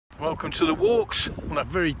Welcome to the walks on a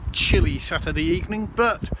very chilly Saturday evening,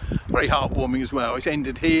 but very heartwarming as well. It's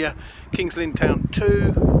ended here, Kings Lynn Town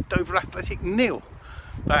 2, Dover Athletic 0.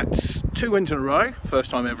 That's 2 wins in a row,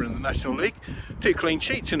 first time ever in the National League. 2 clean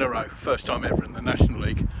sheets in a row, first time ever in the National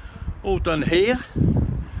League. All done here.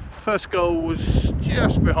 First goal was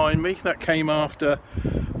just behind me. That came after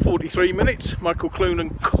 43 minutes. Michael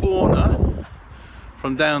Clunan corner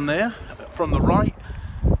from down there, from the right.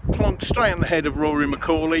 Plonked straight on the head of Rory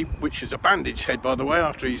McCauley, which is a bandaged head by the way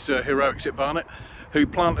after his heroics at Barnet, who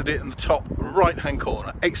planted it in the top right hand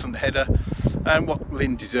corner. Excellent header, and what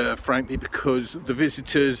Lynn deserved frankly, because the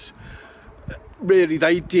visitors really,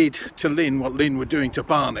 they did to Lynn what Lynn were doing to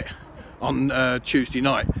Barnet on Tuesday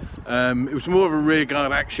night. It was more of a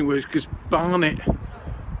rearguard action because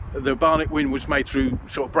the Barnet win was made through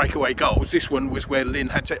sort of breakaway goals. This one was where Lynn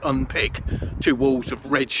had to unpick 2 walls of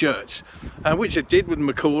red shirts, which it did with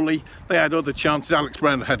McCauley. They had other chances. Alex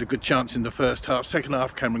Brown had a good chance in the first half. Second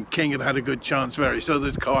half, Cameron King had a good chance. Various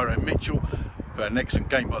others, Cairo Mitchell, who had an excellent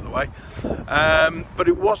game by the way. But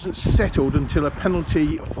it wasn't settled until a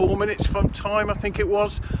penalty 4 minutes from time, I think it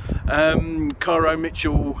was. Cairo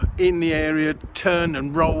Mitchell in the area, turned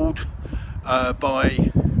and rolled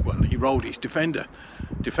he rolled his defender.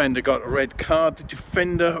 Defender got a red card. The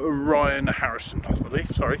defender, Ryan Harrison, I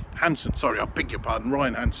believe, Hansen, I beg your pardon,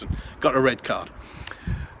 Ryan Hansen got a red card.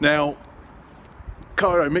 Now,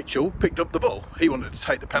 Cairo Mitchell picked up the ball. He wanted to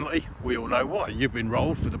take the penalty. We all know why. You've been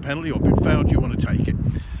rolled for the penalty or been fouled, you want to take it.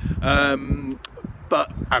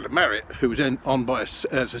 But Adam Merritt, who was on by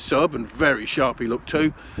as a sub and very sharp he looked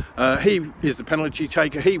too, he is the penalty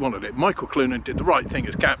taker. He wanted it. Michael Clunan did the right thing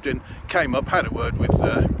as captain, came up, had a word with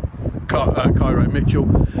Cairo Mitchell,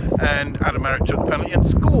 and Adam Merritt took the penalty and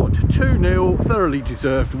scored. 2-0, thoroughly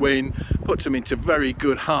deserved win, puts them into very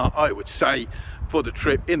good heart, I would say, for the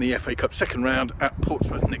trip in the FA Cup second round at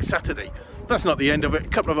Portsmouth next Saturday. That's not the end of it. A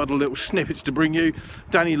couple of other little snippets to bring you.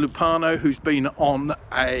 Danny Lupano, who's been on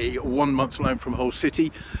a 1-month loan from Hull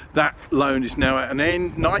City. That loan is now at an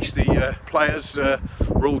end. Nice. The players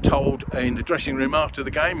were all told in the dressing room after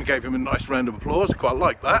the game and gave him a nice round of applause. I quite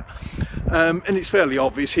like that. And it's fairly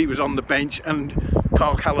obvious he was on the bench, and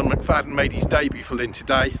Carl Callan McFadden made his debut for Lynn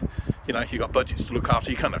today. You know, you've got budgets to look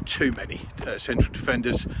after. You can't have too many central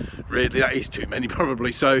defenders, really. That is too many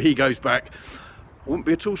probably. So he goes back. I wouldn't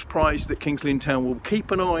be at all surprised that Kings Lynn Town will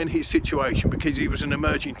keep an eye on his situation, because he was an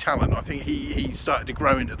emerging talent. I think he started to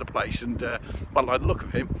grow into the place, and I like the look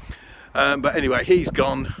of him. But anyway, he's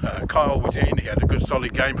gone. Kyle was in. He had a good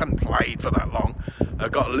solid game. Hadn't played for that long.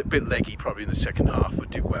 Got a little bit leggy probably in the second half,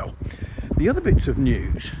 but did well. The other bits of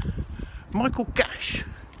news: Michael Gash.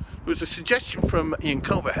 There was a suggestion from Ian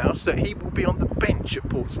Culverhouse that he will be on the bench at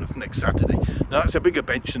Portsmouth next Saturday. Now that's a bigger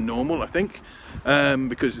bench than normal, I think,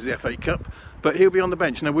 because of the FA Cup, but he'll be on the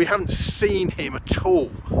bench. Now we haven't seen him at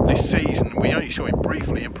all this season. We only saw him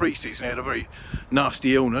briefly in pre-season. He had a very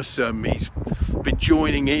nasty illness. He's been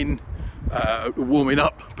joining in, warming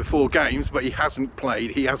up before games, but he hasn't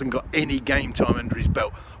played. He hasn't got any game time under his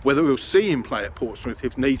belt. Whether we'll see him play at Portsmouth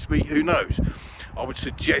if needs be, who knows? I would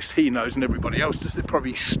suggest he knows, and everybody else does. That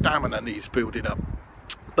probably stamina needs building up.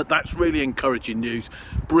 But that's really encouraging news.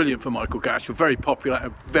 Brilliant for Michael Gash, a very popular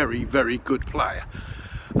and very, very good player.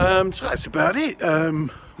 So that's about it.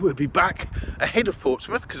 We'll be back ahead of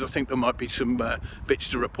Portsmouth, because I think there might be some bits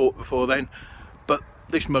to report before then. But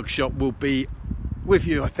this mugshot will be with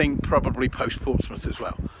you, I think, probably post-Portsmouth as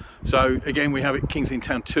well. So again, we have it Kings Lynn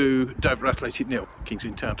Town 2, Dover Athletic 0. Kings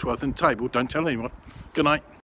Lynn Town 12th in the table. Don't tell anyone. Good night.